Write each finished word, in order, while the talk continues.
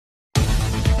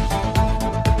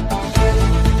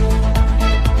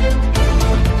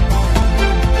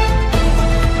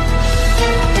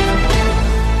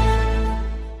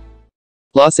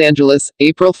Los Angeles,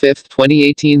 April 5,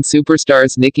 2018.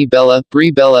 Superstars Nikki Bella,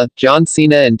 Brie Bella, John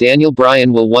Cena and Daniel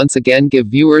Bryan will once again give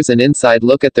viewers an inside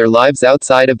look at their lives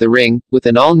outside of the ring, with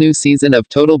an all-new season of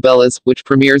Total Bellas, which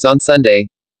premieres on Sunday.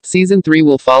 Season 3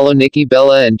 will follow Nikki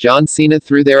Bella and John Cena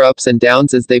through their ups and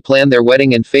downs as they plan their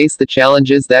wedding and face the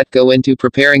challenges that go into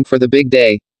preparing for the big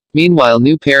day. Meanwhile,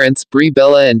 new parents Brie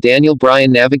Bella and Daniel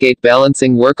Bryan navigate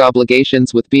balancing work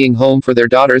obligations with being home for their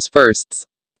daughter's firsts.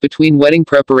 Between wedding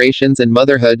preparations and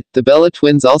motherhood, the Bella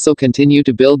twins also continue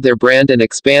to build their brand and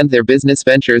expand their business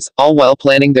ventures, all while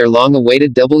planning their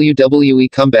long-awaited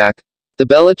WWE comeback. The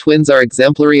Bella twins are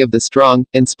exemplary of the strong,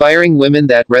 inspiring women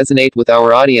that resonate with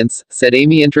our audience, said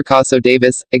Amy Introcaso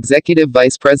Davis, Executive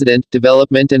Vice President,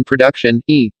 Development and Production.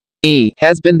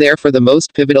 Has been there for the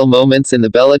most pivotal moments in the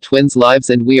Bella twins'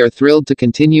 lives, and we are thrilled to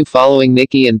continue following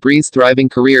Nikki and Brie's thriving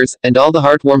careers, and all the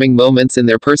heartwarming moments in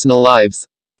their personal lives.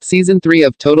 Season 3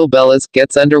 of Total Bellas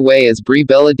gets underway as Brie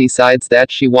Bella decides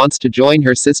that she wants to join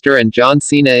her sister and John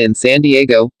Cena in San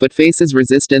Diego, but faces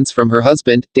resistance from her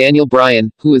husband, Daniel Bryan,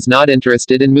 who is not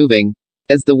interested in moving.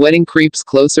 As the wedding creeps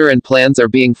closer and plans are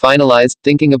being finalized,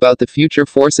 thinking about the future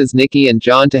forces Nikki and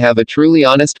John to have a truly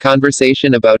honest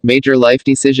conversation about major life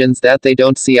decisions that they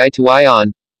don't see eye to eye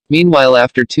on. Meanwhile,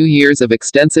 after 2 years of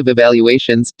extensive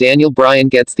evaluations, Daniel Bryan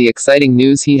gets the exciting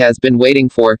news he has been waiting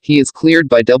for: he is cleared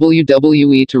by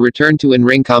WWE to return to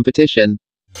in-ring competition.